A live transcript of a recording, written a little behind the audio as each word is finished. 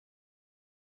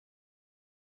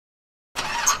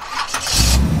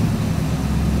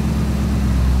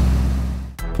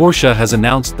Porsche has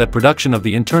announced that production of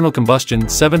the internal combustion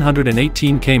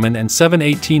 718 Cayman and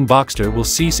 718 Boxster will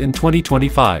cease in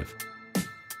 2025.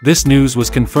 This news was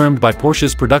confirmed by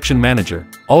Porsche's production manager,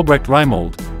 Albrecht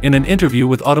Reimold, in an interview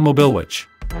with Automobilwoche.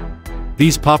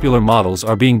 These popular models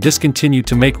are being discontinued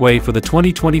to make way for the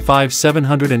 2025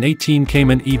 718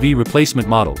 Cayman EV replacement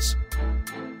models.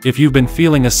 If you've been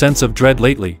feeling a sense of dread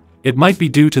lately, it might be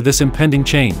due to this impending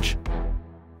change.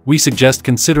 We suggest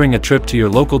considering a trip to your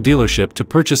local dealership to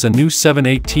purchase a new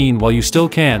 718 while you still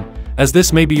can, as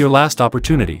this may be your last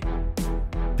opportunity.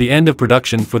 The end of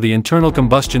production for the internal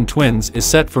combustion twins is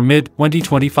set for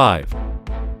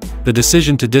mid-2025. The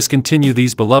decision to discontinue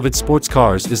these beloved sports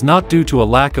cars is not due to a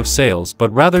lack of sales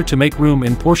but rather to make room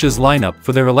in Porsche's lineup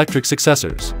for their electric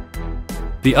successors.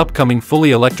 The upcoming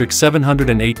fully electric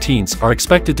 718s are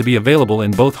expected to be available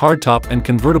in both hardtop and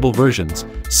convertible versions,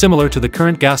 similar to the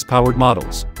current gas-powered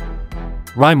models.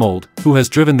 Reimold, who has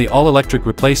driven the all-electric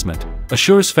replacement,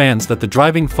 assures fans that the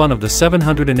driving fun of the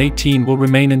 718 will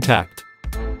remain intact.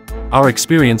 Our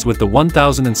experience with the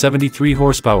 1073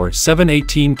 horsepower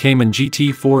 718 Cayman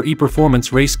GT4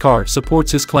 ePerformance race car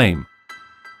supports his claim.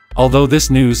 Although this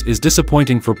news is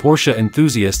disappointing for Porsche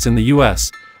enthusiasts in the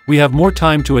US, we have more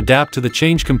time to adapt to the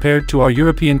change compared to our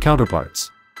European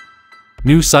counterparts.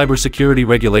 New cybersecurity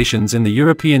regulations in the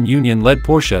European Union led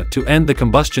Porsche to end the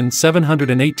combustion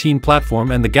 718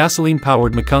 platform and the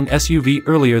gasoline-powered Macan SUV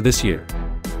earlier this year.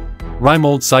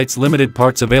 Reimold cites limited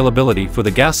parts availability for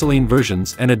the gasoline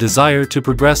versions and a desire to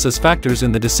progress as factors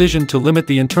in the decision to limit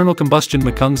the internal combustion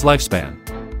Macan's lifespan.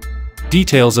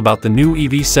 Details about the new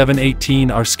EV 718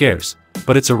 are scarce,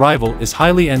 but its arrival is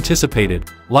highly anticipated,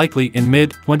 likely in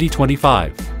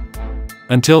mid-2025.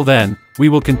 Until then, we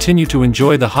will continue to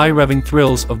enjoy the high-revving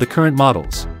thrills of the current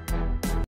models.